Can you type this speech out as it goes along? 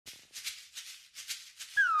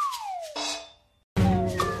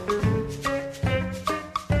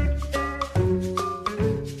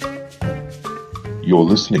You're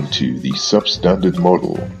listening to the Substandard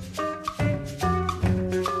Model.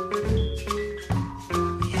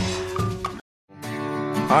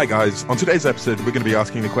 Hi guys, on today's episode we're going to be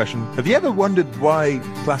asking the question, have you ever wondered why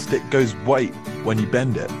plastic goes white when you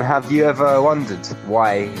bend it? Have you ever wondered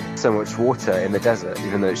why so much water in the desert,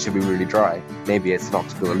 even though it should be really dry? Maybe it's an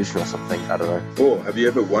optical illusion or something, I don't know. Or have you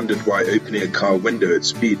ever wondered why opening a car window at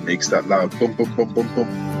speed makes that loud bum bum bum bum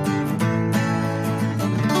bum?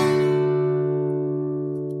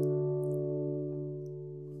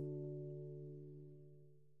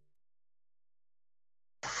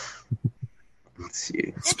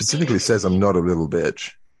 You. It specifically says I'm not a little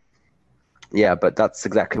bitch. Yeah, but that's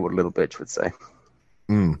exactly what a little bitch would say.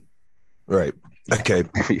 Right. Okay.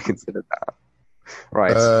 You consider that.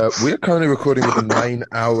 Right. We're currently recording with a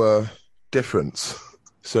 9-hour difference.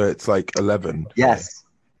 So it's like 11. Yes.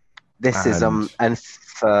 This is and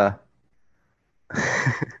for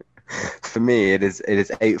for me it is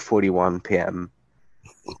 8:41 p.m.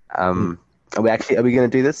 Are we going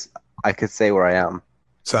to do this? I could say where I am.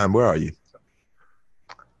 Sam, where are you?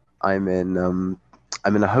 I'm in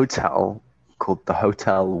a hotel called the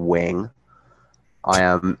Hotel Wing.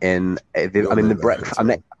 I'm in the breakfast.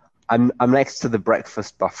 I'm next to the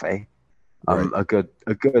breakfast buffet. Right. A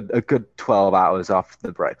good 12 hours after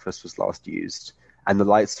the breakfast was last used, and the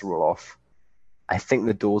lights are all off. I think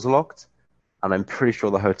the doors are locked, and I'm pretty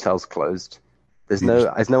sure the hotel's closed. There's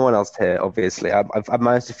no one else here. Obviously, I've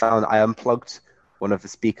managed to find. I unplugged one of the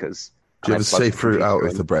speakers. Do you have a safe route out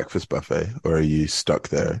of the breakfast buffet, or are you stuck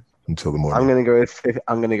there until the morning? I'm gonna go with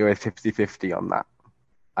 50-50 on that.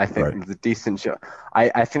 I think there's a decent chance.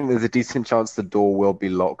 I think there's a decent chance the door will be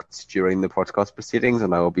locked during the podcast proceedings,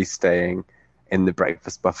 and I will be staying in the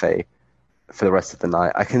breakfast buffet for the rest of the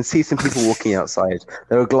night. I can see some people walking outside.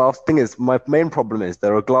 There are glass. Thing is, my main problem is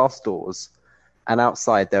there are glass doors, and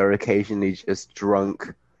outside there are occasionally just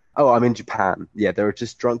drunk. Oh, I'm in Japan. Yeah, there are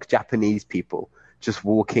just drunk Japanese people just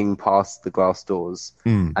walking past the glass doors,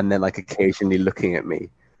 and then like occasionally looking at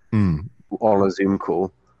me on a Zoom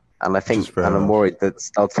call. And I think, and I'm worried that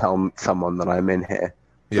I'll tell someone that I'm in here,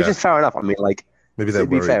 which is fair enough. I mean, like, maybe they're to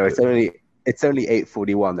be worried. fair, it's only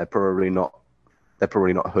 8:41. They're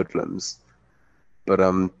probably not hoodlums. But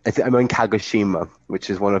I'm in Kagoshima,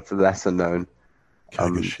 which is one of the lesser known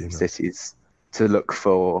cities, to look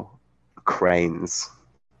for cranes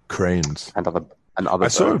and other. I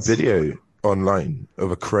saw a video online of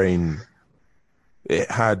a crane. It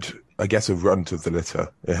had, I guess, a runt of the litter.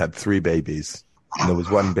 It had 3 babies, and there was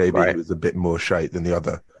one baby who was a bit more shite than the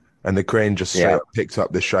other, and the crane just straight up picked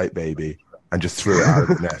up the shite baby and just threw it out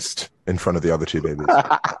of the nest in front of the other 2 babies.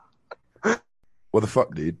 What the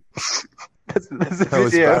fuck, dude? There's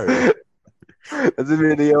a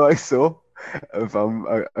video I saw of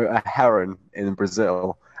a heron in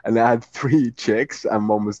Brazil, and it had 3 chicks, and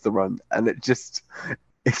one was the runt, and it just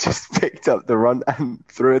picked up the runt and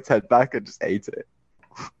threw its head back and just ate it.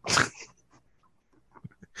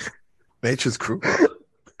 Nature's cruel.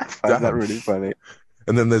 I find that really funny.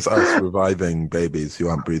 And then there's us reviving babies who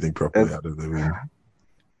aren't breathing properly out of the womb.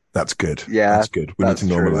 That's good. Yeah, that's good. We need to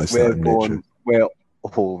normalize that in nature. We're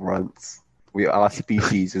all runts. Our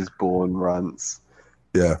species is born runts.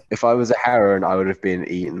 Yeah. If I was a heron, I would have been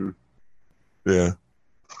eaten. Yeah.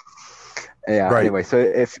 Yeah. Right. Anyway, so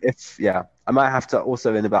if I might have to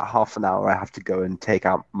also in about half an hour. I have to go and take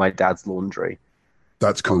out my dad's laundry.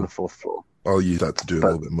 That's cool. On the 4th floor. I'll use that to do a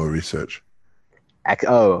little bit more research.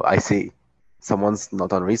 Oh, I see. Someone's not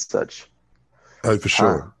done research. Oh, for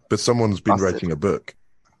sure. But someone's been writing a book.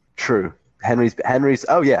 True. Henry's.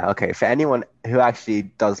 Oh, yeah. Okay. For anyone who actually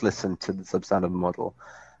does listen to the Substandard Model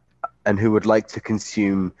and who would like to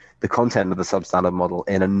consume the content of the Substandard Model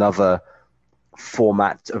in another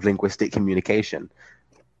format of linguistic communication,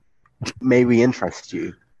 may we interest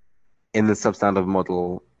you in the Substandard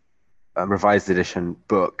Model revised edition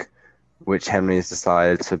book, which Henry has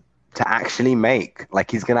decided to actually make.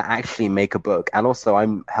 Like, he's going to actually make a book. And also,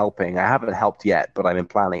 I'm helping. I haven't helped yet, but I'm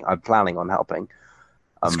planning on helping.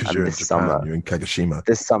 Because you're in Japan. You're in Kagoshima.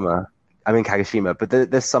 This summer, I'm in Kagoshima, but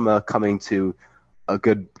this summer coming to a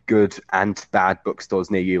good and bad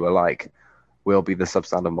bookstores near you alike will be the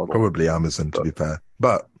Substandard Model. Probably Amazon, to be fair.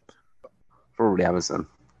 But probably Amazon.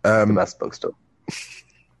 The best bookstore.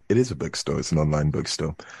 It is a bookstore. It's an online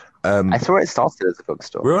bookstore. I saw it started as a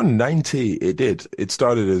bookstore. We're on 90. It did. It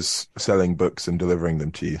started as selling books and delivering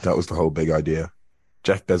them to you. That was the whole big idea.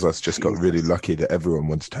 Jeff Bezos just got really lucky that everyone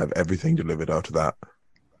wanted to have everything delivered out of that.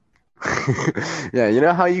 Yeah, you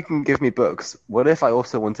know how you can give me books? What if I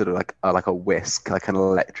also wanted like a whisk, like an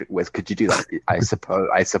electric whisk? Could you do that? I suppose.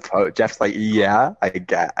 Jeff's like, yeah, I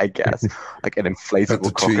guess. Like an Cut to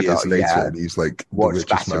inflatable 2 years crocodile. later, Yeah, and he's like the watch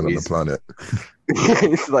richest man on the batteries. planet.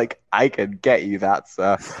 It's like, I can get you that,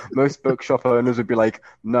 sir. Most bookshop owners would be like,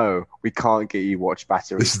 no, we can't get you watch This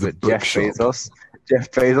batteries. is the But Jeff bookshop.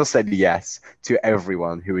 Bezos said yes to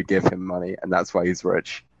everyone who would give him money, and that's why he's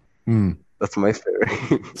rich. Hmm. That's my theory.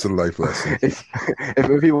 It's a life lesson.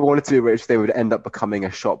 If people wanted to be rich, they would end up becoming a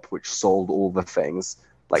shop which sold all the things,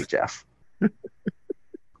 like Jeff.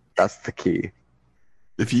 That's the key.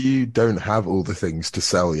 If you don't have all the things to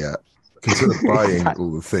sell yet, consider buying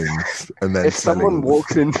all the things and then If someone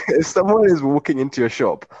if someone is walking into a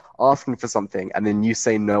shop asking for something and then you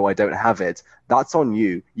say no, I don't have it, that's on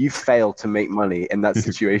you. You failed to make money in that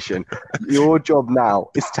situation. Your job now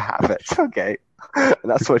is to have it. Okay. And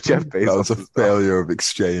that's what Jeff Bezos That was a has done. failure of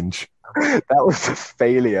exchange. That was a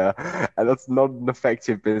failure, and that's not an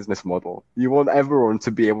effective business model. You want everyone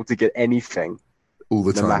to be able to get anything, All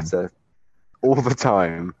the no time. matter, all the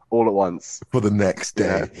time, all at once, For the next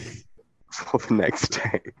day. Yeah. For the next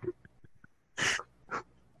day.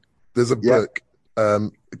 There's a Yeah. book.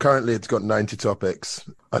 Currently, it's got 90 topics.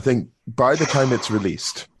 I think by the time it's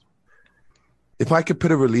released, if I could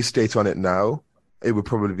put a release date on it now, it would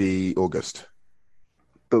probably be August.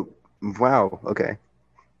 But wow, okay,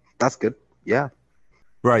 that's good. Yeah,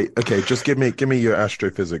 Right. Okay. Just give me your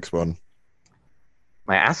astrophysics one.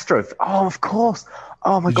 my Astro. Oh, of course.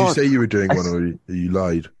 Oh my Did God. you say you were doing I one, or you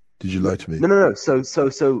lied? Did you lie to me? No.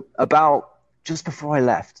 So about just before I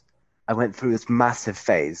left, I went through this massive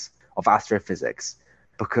phase of astrophysics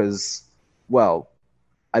because, well,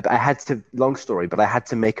 I had to. Long story, but I had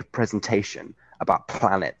to make a presentation about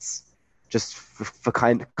planets, just for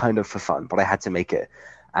kind of for fun. But I had to make it,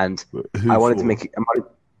 and Who I wanted to for? make it.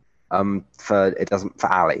 For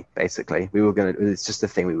Ali, basically. We were gonna. It's just a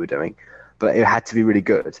thing we were doing, but it had to be really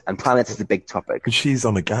good. And planets is a big topic. She's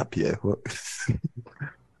on a gap year. What?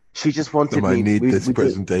 She just wanted I me. need this we did-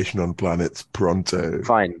 presentation on planets pronto.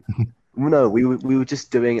 Fine. No, we were just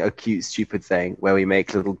doing a cute, stupid thing where we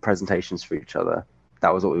make little presentations for each other.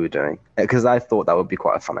 That was what we were doing because I thought that would be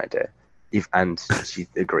quite a fun idea, and she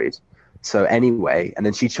agreed. So anyway, and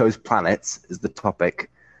then she chose planets as the topic,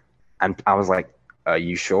 and I was like, "Are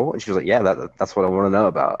you sure?" And she was like, "Yeah, that's what I want to know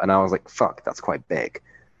about." And I was like, "Fuck, that's quite big."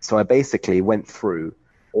 So I basically went through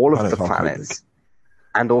all of the Planets are quite planets,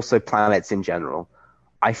 and also planets in general.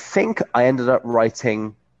 I think I ended up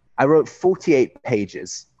I wrote 48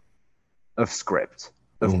 pages of script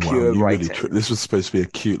of pure you writing. really this was supposed to be a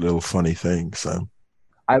cute little funny thing, so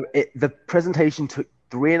The presentation took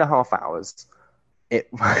 3.5 hours.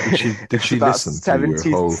 Did she listen to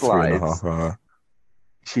your whole 3.5 hour?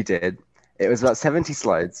 She did. It was about 70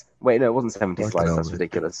 slides. Wait, no, it wasn't 70 Fucking slides. hell, That's mate.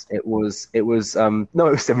 ridiculous. It was no,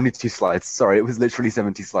 it was 72 slides. Sorry, it was literally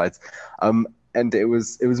 70 slides. And it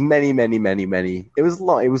was many. It was a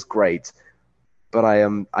lot. It was great. But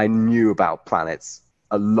I knew about planets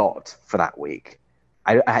a lot for that week.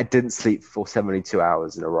 I didn't sleep for 72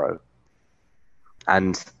 hours in a row.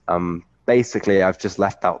 And basically I've just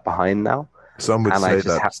left that behind now. Some would And say I just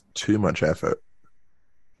that's too much effort.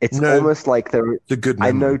 It's No, almost like It's a good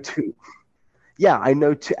I memory. know too. Yeah, I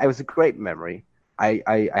know too. It was a great memory.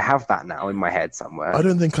 I have that now in my head somewhere. I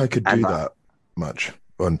don't think I could do And that much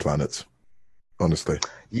on planets, honestly.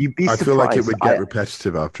 You'd be I surprised. feel like it would get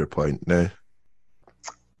repetitive after a point. No.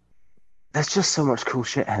 There's just so much cool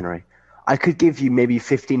shit, Henry. I could give you maybe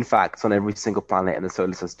 15 facts on every single planet in the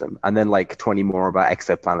solar system, and then like 20 more about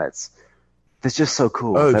exoplanets. They're just so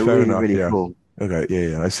cool. Oh, They're fair really, enough, really yeah. cool. Okay,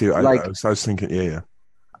 yeah. I see. Like- I was thinking, yeah.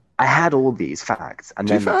 I had all these facts, and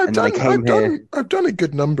To be then fair, and then I came here. I've done a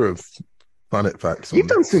good number of planet facts. You've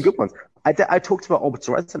done some good ones. I talked about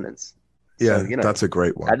orbital resonance. Yeah, So, you know, that's a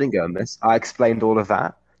great one. I didn't go amiss. I explained all of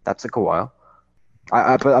that. That took a while.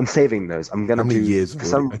 But I'm saving those. I'm gonna How many do years?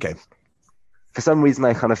 for some reason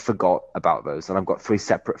I kind of forgot about those, and I've got 3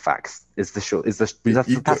 separate facts. That's the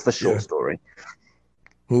short story.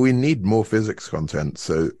 Well, we need more physics content,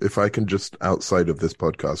 so if I can just outside of this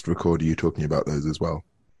podcast record you talking about those as well.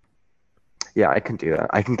 Yeah, I can do that.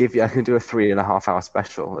 I can do a 3.5 hour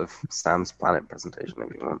special of Sam's planet presentation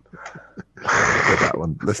if you want. Get that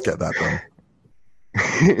one. Let's get that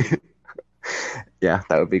done. Yeah,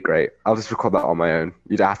 that would be great. I'll just record that on my own.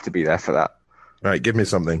 You'd have to be there for that. All right, give me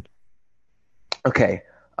something. Okay.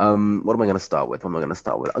 What am I going to start with? I'm going to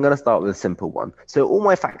start with a simple one. So all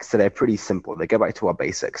my facts today are pretty simple. They go back to our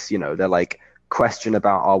basics. You know, they're like question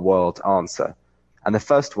about our world, answer. And the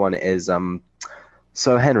first one is,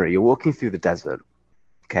 so Henry, you're walking through the desert.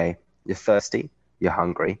 Okay, you're thirsty, you're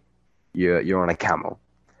hungry, you're on a camel,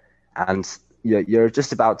 and you're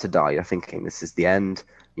just about to die. You're thinking this is the end.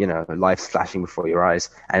 Life's flashing before your eyes,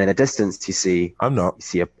 and in the distance you see. I'm not. You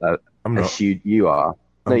see I'm not. huge. You are.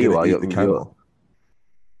 I'm No, you gonna are. eat the camel.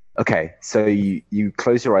 Okay, so you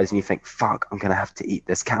close your eyes and you think, "Fuck, I'm gonna have to eat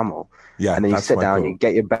this camel." Yeah, And then you that's sit my down, goal. you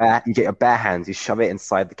get your bare hands, you shove it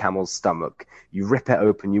inside the camel's stomach, you rip it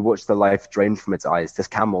open, you watch the life drain from its eyes. This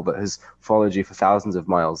camel that has followed you for thousands of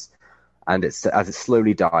miles, and as it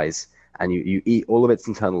slowly dies, and you eat all of its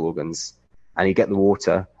internal organs, and you get the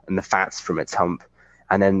water and the fats from its hump,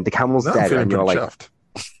 and then the camel's Now I'm dead, feeling and you're pretty like, chuffed.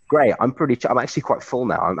 "Great, I'm actually quite full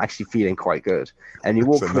now. I'm actually feeling quite good." And you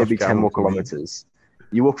walk That's for maybe enough 10 more camel for me. kilometers.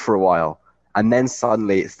 You walk for a while, and then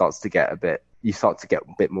suddenly you start to get a bit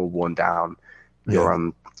more worn down. You're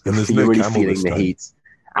And there's you're no really camel feeling this the time. heat,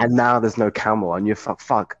 and now there's no camel, and you're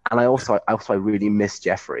fuck. And I really miss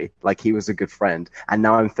Jeffrey. Like, he was a good friend, and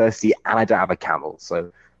now I'm thirsty, and I don't have a camel,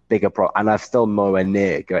 so bigger problem. And I'm still nowhere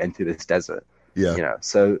near going through this desert. Yeah.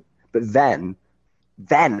 So, but then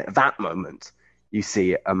at that moment, you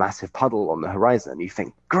see a massive puddle on the horizon. You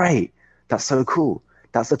think, great, that's so cool.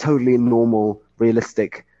 That's a totally normal,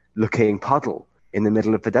 realistic looking puddle in the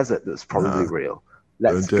middle of the desert that's probably real.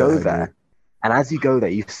 Let's Don't do go it, Henry. there. And as you go there,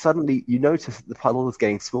 you notice that the puddle is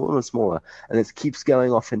getting smaller and smaller, and it keeps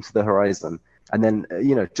going off into the horizon. And then,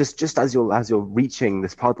 just as you're reaching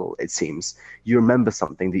this puddle, it seems you remember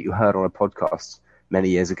something that you heard on a podcast many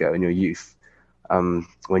years ago in your youth,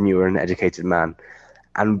 when you were an educated man.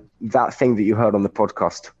 And that thing that you heard on the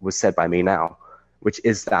podcast was said by me now, which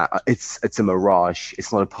is that it's a mirage.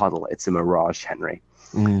 It's not a puddle. It's a mirage, Henry.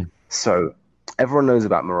 So everyone knows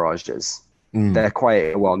about mirages. They're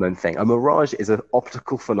quite a well-known thing. A mirage is an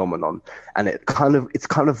optical phenomenon, and it's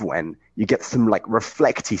kind of when you get some like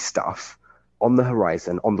reflecty stuff on the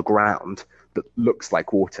horizon, on the ground, that looks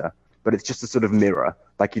like water, but it's just a sort of mirror.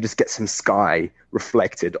 Like, you just get some sky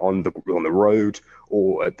reflected on the road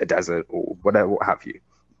or the desert or whatever, what have you.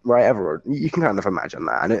 Wherever, you can kind of imagine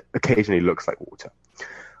that, and it occasionally looks like water.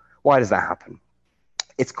 Why does that happen?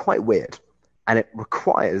 It's quite weird, and it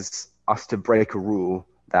requires us to break a rule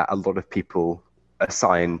that a lot of people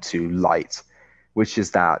assign to light, which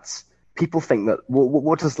is that people think that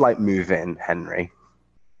what does light move in, Henry?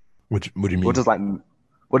 What do you mean?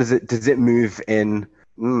 Does it move in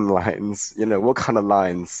lines? What kind of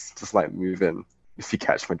lines does light move in, if you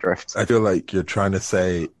catch my drift? I feel like you're trying to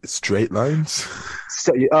say straight lines.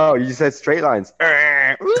 So, you said straight lines.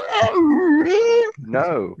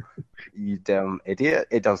 No, you dumb idiot.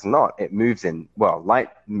 It does not. It moves in, light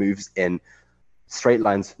moves in straight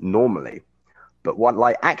lines normally. But what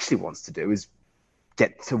light actually wants to do is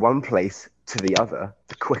get to one place to the other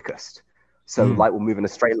the quickest. So light will move in a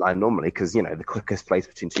straight line normally because, the quickest place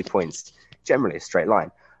between 2 points, generally a straight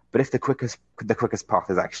line. But if the quickest path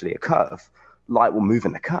is actually a curve, light will move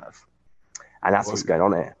in a curve. And that's what's going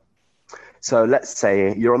on here. So let's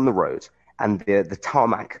say you're on the road and the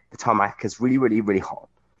tarmac is really, really, really hot,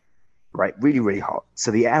 right? Really, really hot.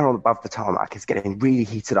 So the air above the tarmac is getting really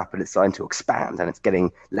heated up and it's starting to expand and it's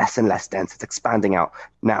getting less and less dense. It's expanding out.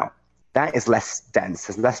 Now, that is less dense.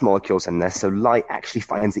 There's less molecules in there. So light actually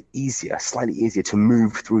finds it slightly easier to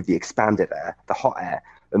move through the expanded air, the hot air,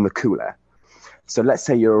 than the cool air. So let's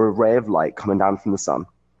say you're a ray of light coming down from the sun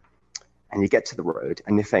and you get to the road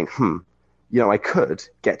and you think, I could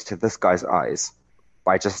get to this guy's eyes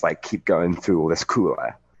by just keep going through all this cool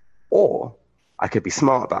air. Or I could be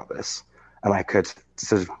smart about this and I could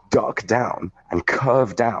sort of duck down and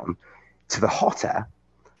curve down to the hot air.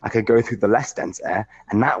 I could go through the less dense air,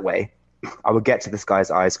 and that way I would get to this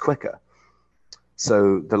guy's eyes quicker.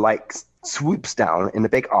 So the light swoops down in a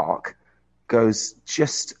big arc, goes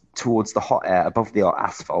just towards the hot air above the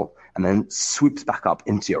asphalt, and then swoops back up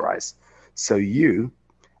into your eyes. So you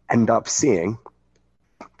end up seeing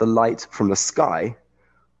the light from the sky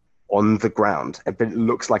on the ground. But it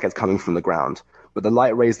looks like it's coming from the ground. But the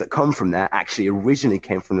light rays that come from there actually originally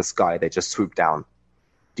came from the sky. They just swooped down.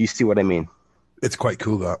 Do you see what I mean? It's quite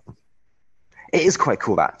cool, that. It is quite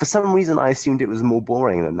cool, that. For some reason, I assumed it was more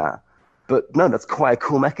boring than that. But no, that's quite a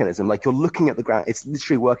cool mechanism. You're looking at the ground. It's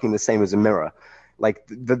literally working the same as a mirror.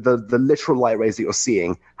 The literal light rays that you're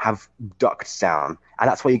seeing have ducked down. And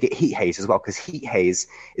that's why you get heat haze as well, because heat haze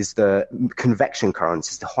is the convection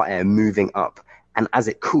currents, is the hot air moving up. And as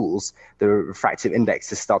it cools, the refractive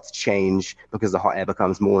indexes start to change because the hot air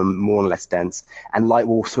becomes more and less dense. And light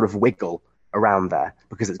will sort of wiggle around there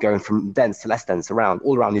because it's going from dense to less dense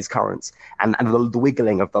all around these currents. And the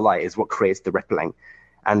wiggling of the light is what creates the rippling.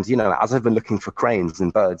 And, as I've been looking for cranes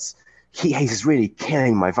and birds heat haze is really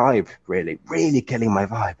killing my vibe, really killing my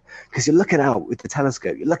vibe. Because you're looking out with the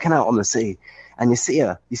telescope, you're looking out on the sea, and you see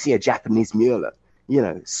a Japanese mule,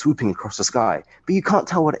 swooping across the sky. But you can't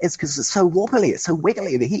tell what it is because it's so wobbly, it's so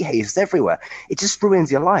wiggly, the heat haze is everywhere. It just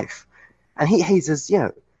ruins your life. And heat hazes,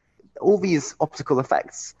 all these optical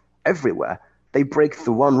effects everywhere, they break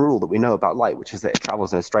the one rule that we know about light, which is that it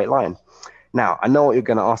travels in a straight line. Now, I know what you're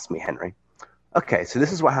going to ask me, Henry. Okay, so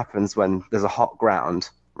this is what happens when there's a hot ground,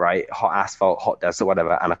 right? Hot asphalt, hot desert,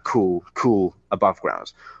 whatever, and a cool above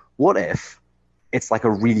ground. What if it's like a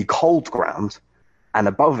really cold ground and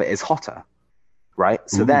above it is hotter, right?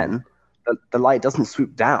 So then the light doesn't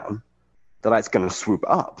swoop down. The light's going to swoop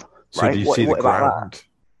up, so right? do you see the ground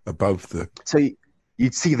above the... So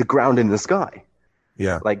you'd see the ground in the sky.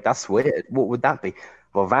 Yeah. Like, that's weird. What would that be?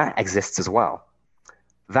 Well, that exists as well.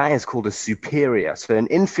 That is called a superior. So an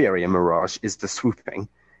inferior mirage is the swooping.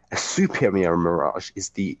 A superior mirage is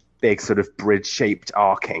the big sort of bridge-shaped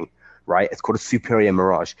arcing, right? It's called a superior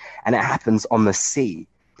mirage. And it happens on the sea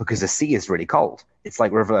because the sea is really cold. It's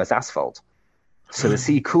like reverse asphalt. So the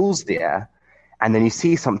sea cools the air, and then you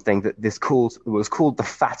see something that was called the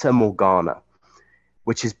Fata Morgana,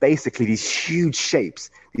 which is basically these huge shapes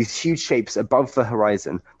above the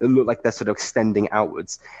horizon that look like they're sort of extending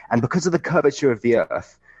outwards. And because of the curvature of the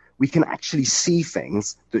Earth, we can actually see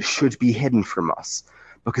things that should be hidden from us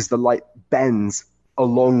because the light bends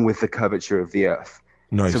along with the curvature of the Earth.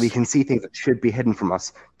 Nice. So we can see things that should be hidden from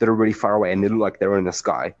us that are really far away, and they look like they're in the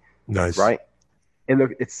sky. Nice. Right? It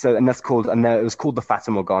was called the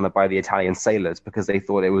Fata Morgana by the Italian sailors because they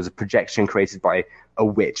thought it was a projection created by a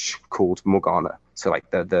witch called Morgana. So like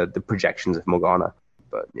the projections of Morgana.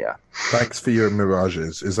 But yeah. Thanks for your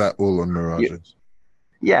mirages. Is that all on mirages?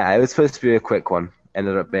 Yeah, it was supposed to be a quick one.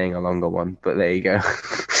 Ended up being a longer one, but there you go.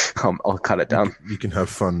 I'll cut it down. You can have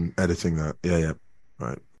fun editing that. Yeah.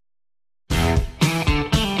 Right.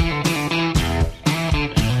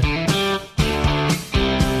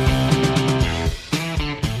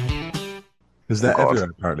 Is that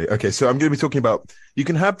everywhere, apparently? Okay, so I'm going to be talking about, you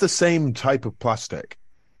can have the same type of plastic,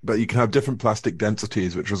 but you can have different plastic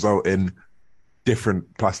densities, which result in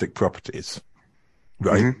different plastic properties,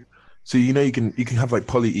 right? Mm-hmm. So, you can have like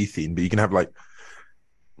polyethylene, but you can have like,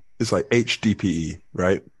 it's like HDPE,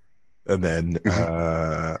 right? And then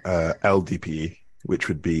LDPE, which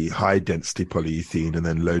would be high density polyethylene, and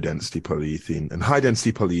then low density polyethylene. And high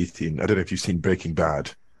density polyethylene, I don't know if you've seen Breaking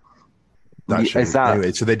Bad. Anyway,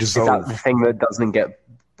 so they dissolve. Is that the thing that doesn't get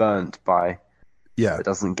burnt by? Yeah, it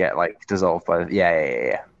doesn't get like dissolved by.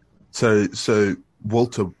 Yeah. So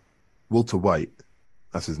Walter White,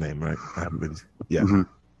 that's his name, right? Yeah. Mm-hmm.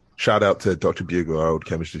 Shout out to Dr. Bugle, our old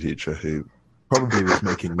chemistry teacher, who probably was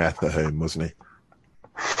making meth at home, wasn't he?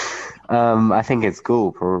 I think it's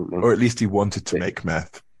cool, probably. Or at least he wanted to make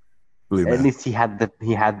meth. At least he had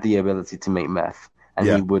the ability to make meth. And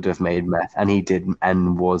he would have made meth, and he did,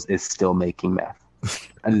 and is still making meth,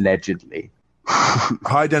 allegedly.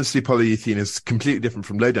 High density polyethylene is completely different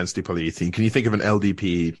from low density polyethylene. Can you think of an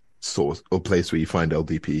LDPE source or place where you find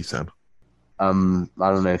LDPE, Sam? I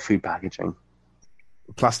don't know, food packaging,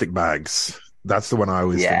 plastic bags. That's the one I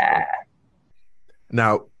always think of.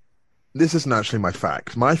 Now, this isn't actually my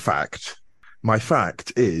fact. My fact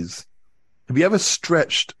is, have you ever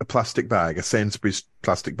stretched a plastic bag, a Sainsbury's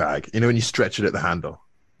plastic bag? You know when you stretch it at the handle?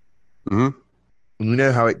 Mm-hmm. And you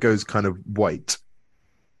know how it goes kind of white?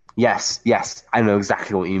 Yes. I know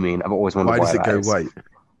exactly what you mean. I've always wondered why does it go white?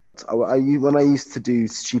 When I used to do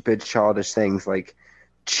stupid, childish things like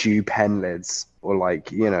chew pen lids or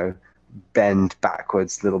like, bend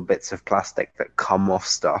backwards little bits of plastic that come off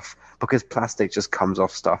stuff, because plastic just comes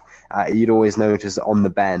off stuff, you'd always notice on the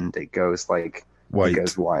bend it goes like... White. It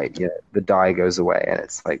goes white. Yeah, the dye goes away, and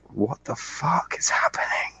it's like, what the fuck is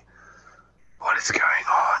happening? What is going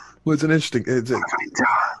on? Well, it's an interesting.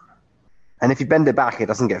 And if you bend it back, it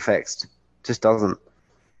doesn't get fixed. It just doesn't.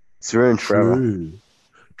 It's ruined forever.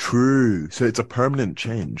 True. So it's a permanent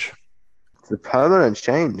change. It's a permanent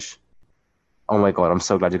change. Oh my god! I'm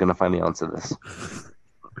so glad you're going to finally answer this.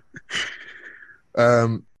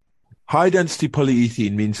 High density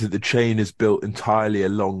polyethylene means that the chain is built entirely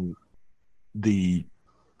along.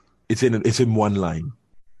 It's in one line.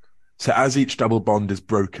 So as each double bond is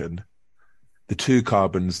broken, the two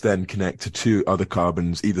carbons then connect to two other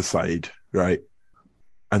carbons either side, right?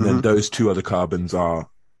 And then those two other carbons are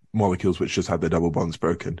molecules which just have their double bonds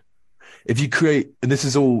broken. If you create, and this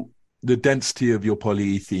is all, the density of your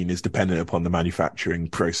polyethylene is dependent upon the manufacturing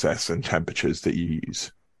process and temperatures that you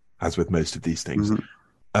use, as with most of these things.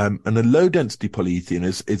 And a low density polyethylene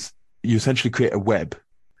is you essentially create a web.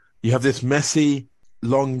 You have this messy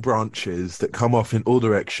long branches that come off in all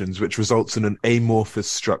directions, which results in an amorphous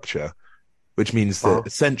structure, which means that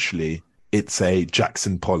essentially it's a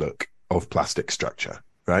Jackson Pollock of plastic structure,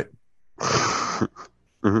 right?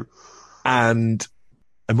 Mm-hmm. And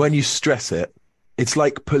when you stress it, it's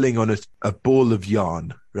like pulling on a ball of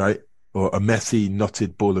yarn, right? Or a messy,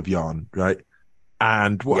 knotted ball of yarn, right?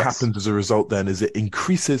 And what happens as a result then is it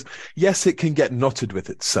increases. Yes, it can get knotted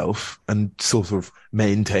with itself and sort of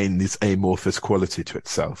maintain this amorphous quality to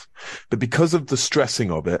itself. But because of the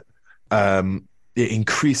stressing of it, it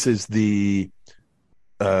increases the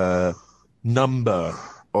number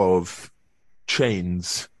of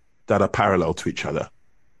chains that are parallel to each other.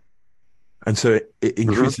 And so it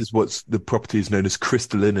increases what's the property is known as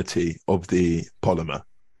crystallinity of the polymer.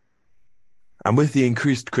 And with the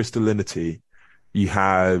increased crystallinity, you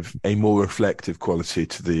have a more reflective quality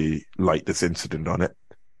to the light that's incident on it.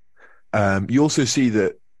 You also see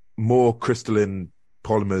that more crystalline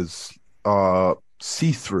polymers are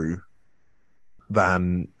see-through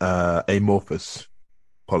than amorphous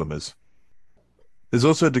polymers. There's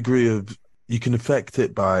also a degree of, you can affect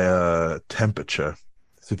it by temperature.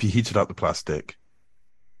 So if you heated up the plastic,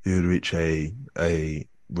 you would reach a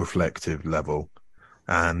reflective level.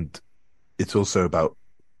 And it's also about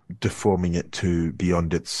deforming it to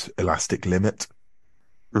beyond its elastic limit.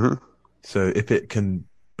 Mm-hmm. So if it can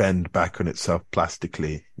bend back on itself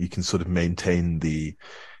plastically, you can sort of maintain the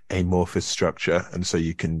amorphous structure, and so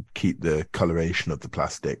you can keep the coloration of the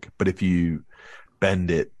plastic. But if you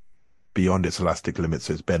bend it beyond its elastic limit,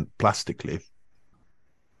 so it's bent plastically,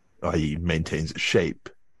 i.e. maintains its shape,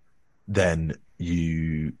 then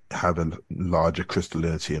you have a larger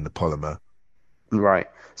crystallinity in the polymer. Right.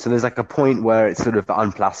 So there's like a point where it's sort of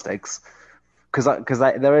unplastics, because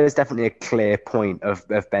there is definitely a clear point of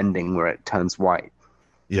bending where it turns white.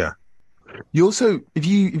 Yeah. You also, if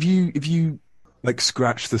you like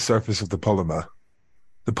scratch the surface of the polymer,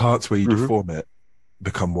 the parts where you deform it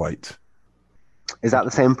become white. Is that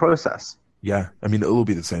the same process? Yeah. I mean, it'll all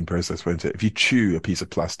be the same process, won't it? If you chew a piece of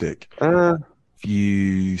plastic, if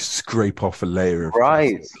you scrape off a layer of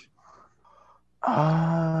plastic.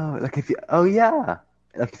 Oh, like if you, oh yeah.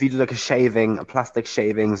 Like if you do like a plastic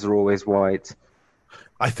shavings are always white.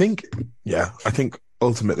 I think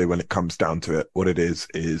ultimately when it comes down to it, what it is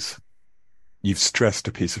you've stressed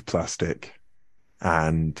a piece of plastic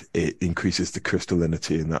and it increases the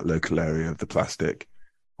crystallinity in that local area of the plastic,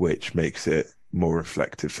 which makes it more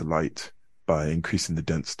reflective to light by increasing the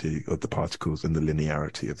density of the particles and the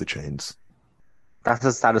linearity of the chains. That's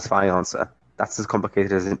a satisfying answer. That's as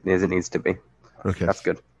complicated as it needs to be. Okay. That's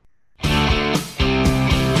good.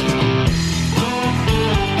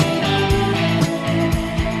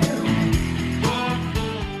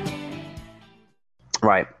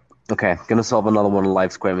 Right. Okay. Gonna solve another one of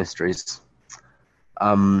life's great mysteries.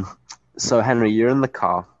 So Henry, you're in the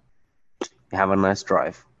car. You have a nice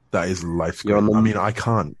drive. That is life's great. I mean, I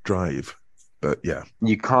can't drive, but yeah.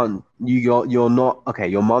 You can't. You're not. Okay.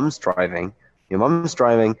 Your mum's driving.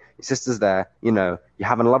 Your sister's there. You know, you're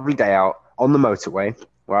having a lovely day out on the motorway.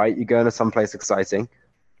 Right. You're going to someplace exciting.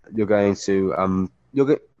 You're going to You're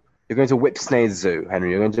going to Whipsnade Zoo,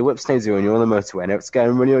 Henry. You're going to Whipsnade Zoo, and you're on the motorway, and it's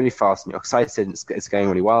going really, really fast, and you're excited, and it's going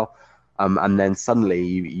really well. And then suddenly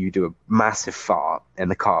you do a massive fart in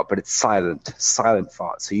the car, but it's silent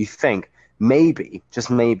fart. So you think, maybe, just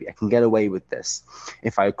maybe, I can get away with this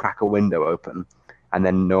if I crack a window open, and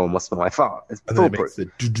then no one will smell my fart. It's foolproof.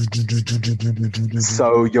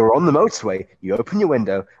 So you're on the motorway, you open your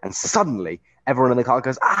window, and suddenly everyone in the car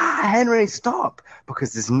goes, Henry, stop!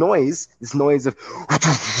 Because this noise of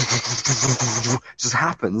just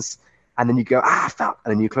happens, and then you go, fuck!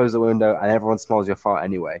 And then you close the window, and everyone smells your fart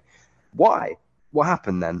anyway. Why? What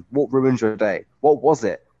happened then? What ruined your day? What was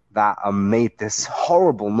it that made this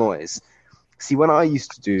horrible noise? See, when I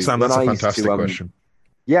used to do... Sam, that's a fantastic question.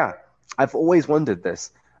 Yeah, I've always wondered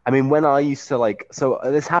this. I mean, when I used to, so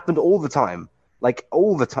this happened all the time. Like,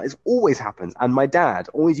 all the time. It always happens. And my dad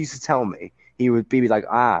always used to tell me, he would be like,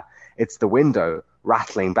 it's the window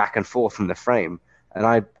rattling back and forth from the frame. And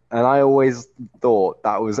I always thought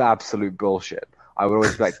that was absolute bullshit. I would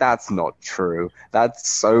always be like, that's not true. That's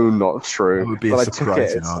so not true. That would be a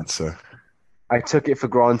surprising answer. I took it for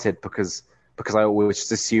granted because I always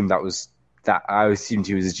just assumed I assumed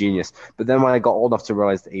he was a genius. But then when I got old enough to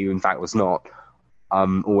realize that he in fact was not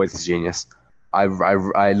always a genius,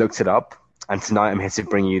 I looked it up, and tonight I'm here to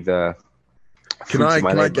bring you the... Can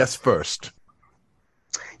I guess first?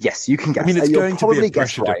 Yes, you can guess. I mean, it's going to be a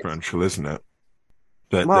pressure differential, isn't it?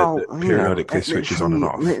 That periodically switches on and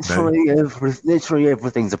off. Literally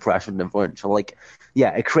everything's a pressure differential. Like, yeah,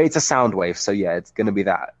 it creates a sound wave, so yeah, it's going to be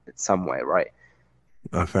that in some way, right?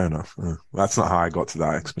 Oh, fair enough. That's not how I got to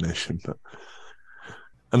that explanation.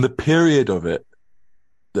 And the period of it,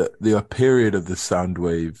 the period of the sound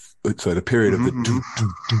wave, so the period of the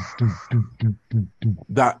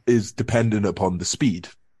that is dependent upon the speed.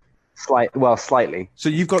 Slightly. So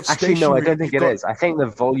you've got Actually, no, I don't think it is. I think the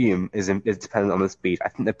volume is dependent on the speed. I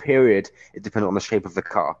think the period is dependent on the shape of the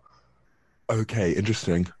car. Okay,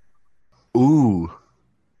 interesting. Ooh.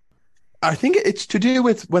 I think it's to do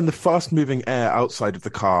with when the fast-moving air outside of the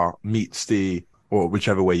car meets or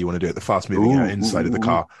whichever way you want to do it, the fast-moving air inside of the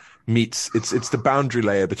car meets, it's the boundary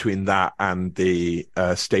layer between that and the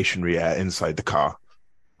stationary air inside the car.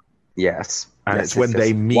 Yes. And yes, it's when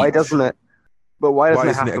they meet. Why doesn't it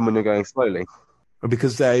happen when you're going slowly?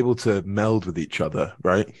 Because they're able to meld with each other,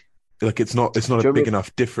 right? Like it's not a big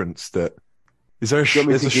enough difference that... there's a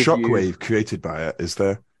shockwave created by it, is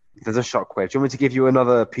there? There's a shockwave. Do you want me to give you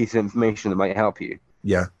another piece of information that might help you?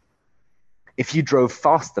 Yeah. If you drove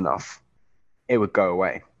fast enough, it would go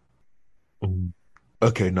away.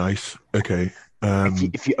 Okay, nice. Okay.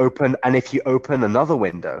 If you open another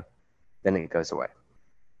window, then it goes away.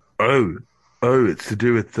 Oh, it's to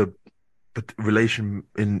do with the relation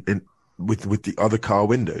with the other car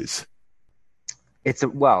windows. Do you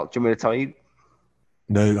want me to tell you?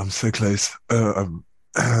 No, I'm so close.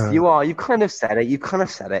 You kind of said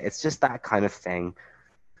it. It's just that kind of thing.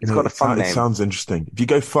 It's got a fun name. It sounds interesting. If you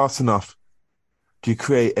go fast enough, do you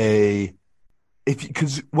create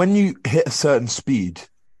because when you hit a certain speed,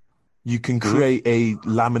 you can create a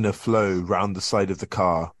laminar flow round the side of the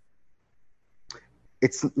car.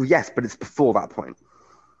 Yes, but it's before that point.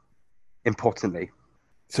 Importantly.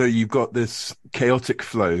 So you've got this chaotic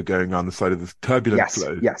flow going on the side of the turbulent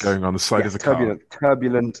flow going on the side of the car.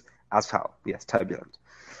 Turbulent as hell. Yes, turbulent.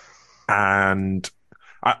 And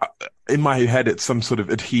in my head, it's some sort of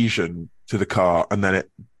adhesion to the car, and then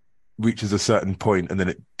it reaches a certain point, and then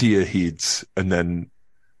it deadheats, and then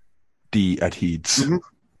deadheats,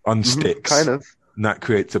 unsticks, kind of, and that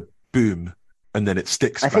creates a boom, and then it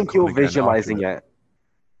sticks. I think you're visualizing it.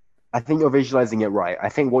 I think you're visualizing it right. I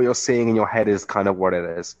think what you're seeing in your head is kind of what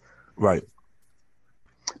it is. Right.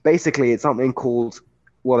 Basically, it's something called,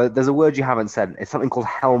 there's a word you haven't said. It's something called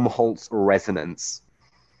Helmholtz resonance.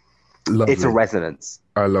 Lovely. It's a resonance.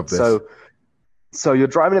 I love this. So you're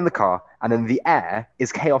driving in the car, and then the air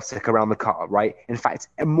is chaotic around the car, right? In fact,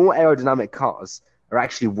 more aerodynamic cars are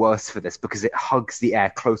actually worse for this because it hugs the air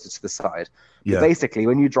closer to the side. Yeah. But basically,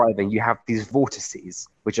 when you're driving, you have these vortices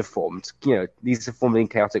which are formed. These are formed in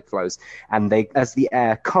chaotic flows, and as the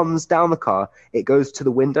air comes down the car, it goes to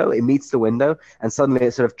the window, it meets the window, and suddenly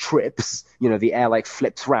it sort of trips. The air like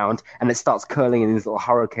flips round, and it starts curling in these little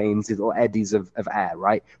hurricanes, these little eddies of air,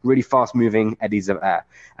 right? Really fast-moving eddies of air,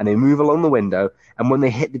 and they move along the window, and when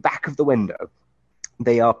they hit the back of the window,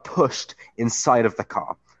 they are pushed inside of the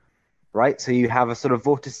car. Right, so you have a sort of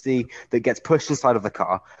vortice that gets pushed inside of the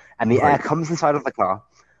car, and the air comes inside of the car.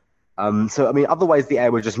 Otherwise the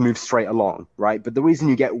air would just move straight along, right? But the reason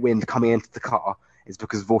you get wind coming into the car is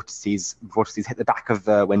because vortices hit the back of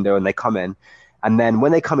the window and they come in, and then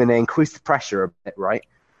when they come in, they increase the pressure a bit, right?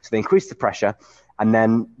 So they increase the pressure, and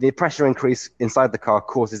then the pressure increase inside the car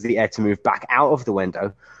causes the air to move back out of the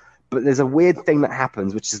window. But there's a weird thing that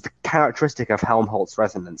happens, which is the characteristic of Helmholtz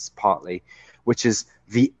resonance, partly, which is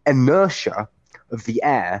the inertia of the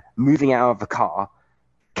air moving out of the car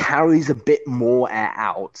carries a bit more air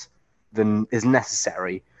out than is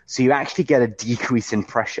necessary. So you actually get a decrease in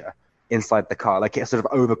pressure inside the car. Like it sort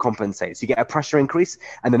of overcompensates. You get a pressure increase,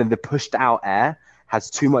 and then the pushed out air has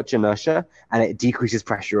too much inertia, and it decreases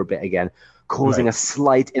pressure a bit again, causing a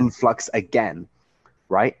slight influx again,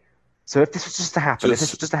 right? So if this was just to happen,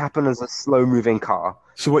 as a slow-moving car...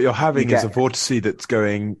 So what you're having is a vortice that's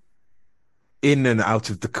going in and out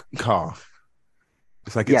of the car.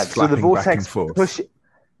 It's like it's flapping back and forth.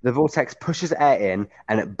 The vortex pushes air in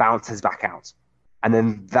and it bounces back out. And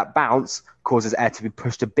then that bounce causes air to be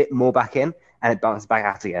pushed a bit more back in and it bounces back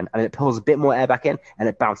out again. And it pulls a bit more air back in and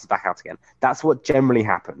it bounces back out again. That's what generally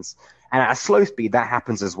happens. And at a slow speed, that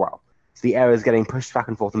happens as well. So the air is getting pushed back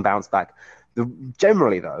and forth and bounced back.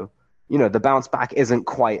 Generally, though, the bounce back isn't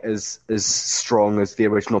quite as strong as the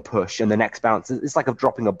original push, and the next bounce, it's like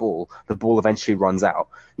dropping a ball. The ball eventually runs out,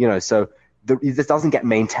 so this doesn't get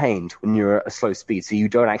maintained when you're at a slow speed, so you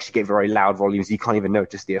don't actually get very loud volumes. You can't even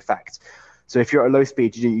notice the effect. So if you're at a low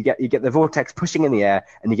speed, you get the vortex pushing in the air,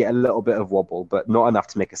 and you get a little bit of wobble, but not enough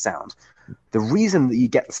to make a sound. The reason that you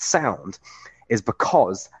get the sound is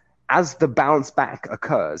because as the bounce back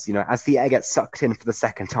occurs, as the air gets sucked in for the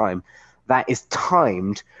second time, that is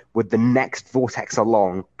timed with the next vortex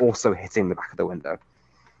along also hitting the back of the window.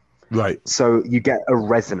 Right. So you get a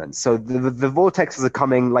resonance. So the vortexes are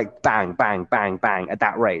coming like bang, bang, bang, bang at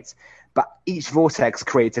that rate. But each vortex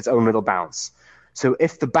creates its own little bounce. So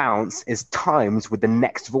if the bounce is timed with the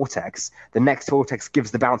next vortex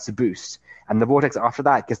gives the bounce a boost. And the vortex after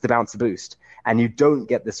that gives the bounce a boost. And you don't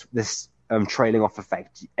get this trailing off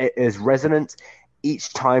effect. It is resonant.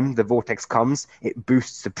 Each time the vortex comes, it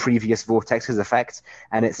boosts the previous vortex's effect,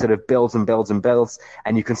 and it sort of builds and builds and builds,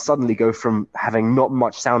 and you can suddenly go from having not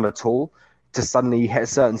much sound at all to suddenly you hit a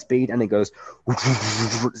certain speed, and it goes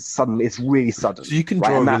suddenly. It's really sudden. So you can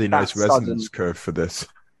draw a really nice resonance curve for this.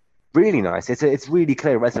 Really nice. It's really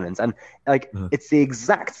clear resonance, and it's the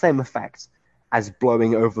exact same effect as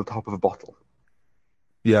blowing over the top of a bottle.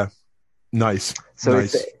 Yeah, nice. So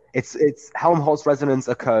nice. It's Helmholtz resonance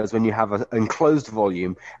occurs when you have an enclosed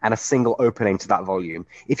volume and a single opening to that volume.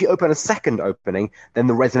 If you open a second opening, then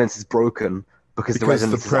the resonance is broken because the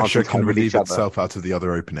pressure can relieve itself out of the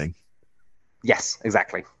other opening. Yes,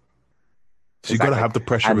 exactly. So you've got to have the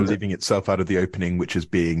pressure relieving itself out of the opening, which is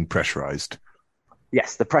being pressurized.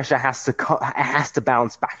 Yes, the pressure has to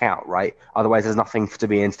bounce back out, right? Otherwise, there's nothing to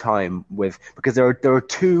be in time with, because there are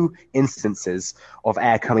two instances of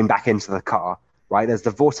air coming back into the car. Right, there's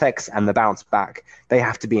the vortex and the bounce back. They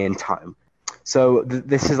have to be in time. So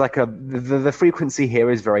this is like the frequency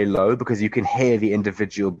here is very low because you can hear the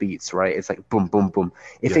individual beats, right? It's like boom, boom, boom.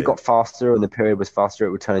 If it got faster and the period was faster,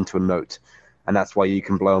 it would turn into a note. And that's why you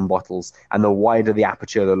can blow on bottles. And the wider the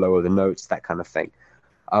aperture, the lower the notes, that kind of thing.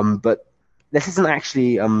 But this isn't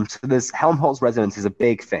actually, so this Helmholtz resonance is a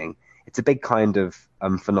big thing. It's a big kind of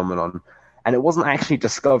phenomenon. And it wasn't actually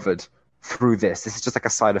discovered through this. This is just like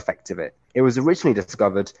a side effect of it. It was originally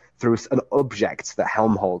discovered through an object that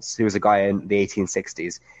Helmholtz, who was a guy in the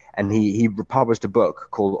 1860s, and he published a book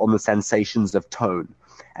called On the Sensations of Tone.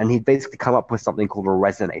 And he'd basically come up with something called a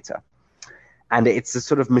resonator. And it's a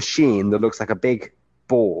sort of machine that looks like a big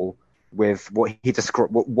ball with what he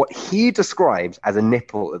described as a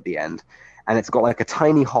nipple at the end. And it's got like a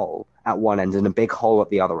tiny hole at one end and a big hole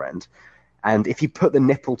at the other end. And if you put the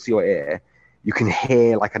nipple to your ear, you can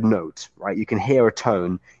hear like a note, right? You can hear a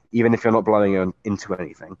tone, even if you're not blowing into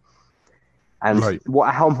anything. And what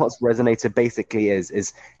a Helmholtz resonator basically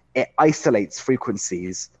is it isolates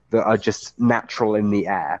frequencies that are just natural in the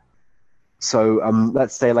air. So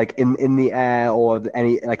let's say like in the air or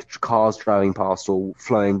any like cars driving past or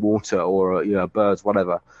flowing water or birds,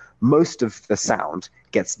 whatever, most of the sound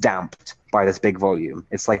gets damped by this big volume.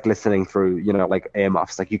 It's like listening through, like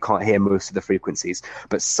earmuffs. Like you can't hear most of the frequencies.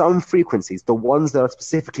 But some frequencies, the ones that are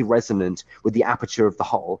specifically resonant with the aperture of the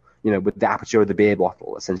hole, with the aperture of the beer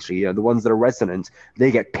bottle, essentially, the ones that are resonant,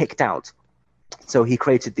 they get picked out. So he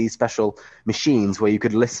created these special machines where you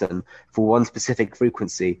could listen for one specific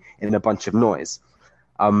frequency in a bunch of noise.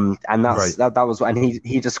 And that was, and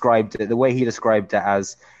he described it, the way he described it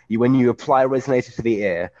as when you apply a resonator to the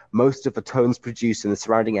ear, most of the tones produced in the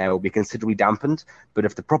surrounding air will be considerably dampened, but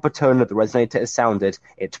if the proper tone of the resonator is sounded,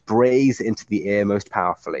 it brays into the ear most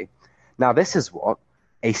powerfully. Now, this is what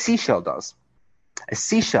a seashell does. A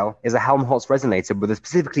seashell is a Helmholtz resonator with a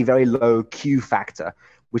specifically very low Q factor,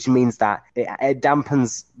 which means that it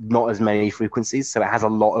dampens not as many frequencies, so it has a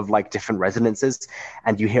lot of like different resonances,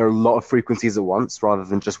 and you hear a lot of frequencies at once rather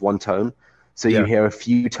than just one tone. So you hear a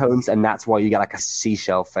few tones, and that's why you get like a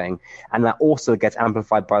seashell thing. And that also gets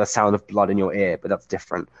amplified by the sound of blood in your ear, but that's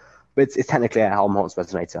different. But it's technically a Helmholtz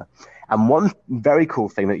resonator. And one very cool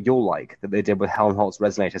thing that you'll like that they did with Helmholtz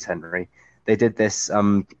resonators, Henry, they did this,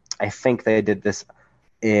 I think they did this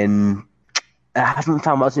in... I haven't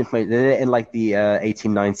found much information. They did it in like the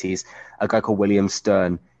 1890s, a guy called William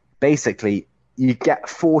Stern. Basically, you get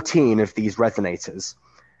 14 of these resonators,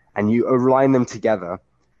 and you align them together,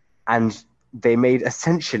 and they made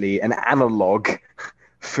essentially an analog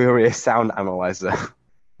Fourier sound analyzer.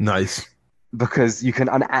 Nice. Because you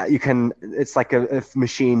can it's like a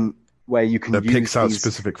machine where you can use picks out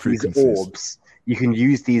specific frequencies. These orbs. You can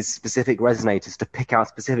use these specific resonators to pick out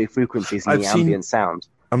specific frequencies in the ambient sound.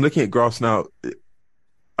 I'm looking at graphs now.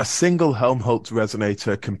 A single Helmholtz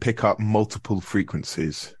resonator can pick up multiple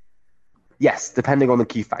frequencies. Yes, depending on the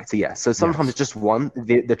Q factor, yes. So sometimes it's just one.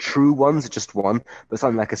 The true ones are just one, but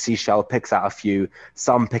something like a seashell picks out a few.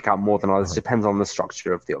 Some pick out more than others. Depends on the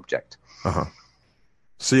structure of the object.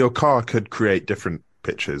 So your car could create different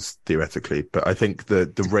pitches, theoretically, but I think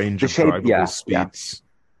the range of drivable speeds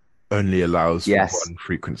only allows for one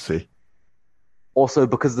frequency. Also,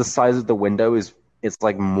 because the size of the window it's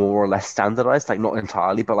like more or less standardized, like not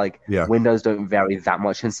entirely, but like windows don't vary that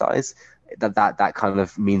much in size. That kind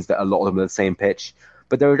of means that a lot of them are the same pitch.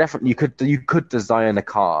 But there are definitely you could design a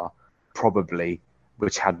car probably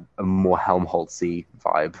which had a more Helmholtzy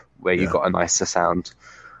vibe, where you got a nicer sound.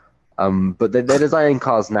 But they're designing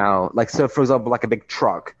cars now, like, so for example, like a big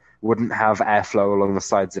truck wouldn't have airflow along the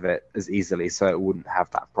sides of it as easily, so it wouldn't have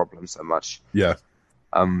that problem so much. Yeah.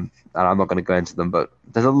 And I'm not going to go into them, but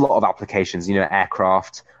there's a lot of applications,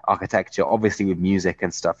 aircraft, architecture, obviously with music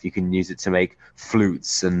and stuff. You can use it to make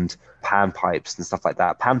flutes and panpipes and stuff like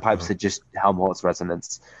that. Panpipes are just Helmholtz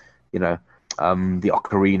resonance, the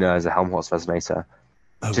ocarina is a Helmholtz resonator.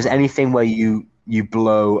 Just anything where you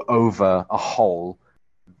blow over a hole,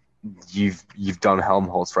 you've done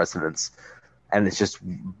Helmholtz resonance, and it's just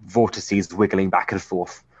vortices wiggling back and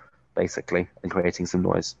forth, basically, and creating some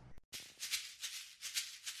noise.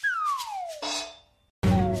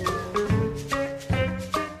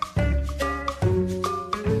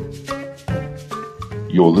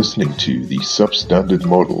 You're listening to the Substandard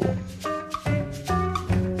Model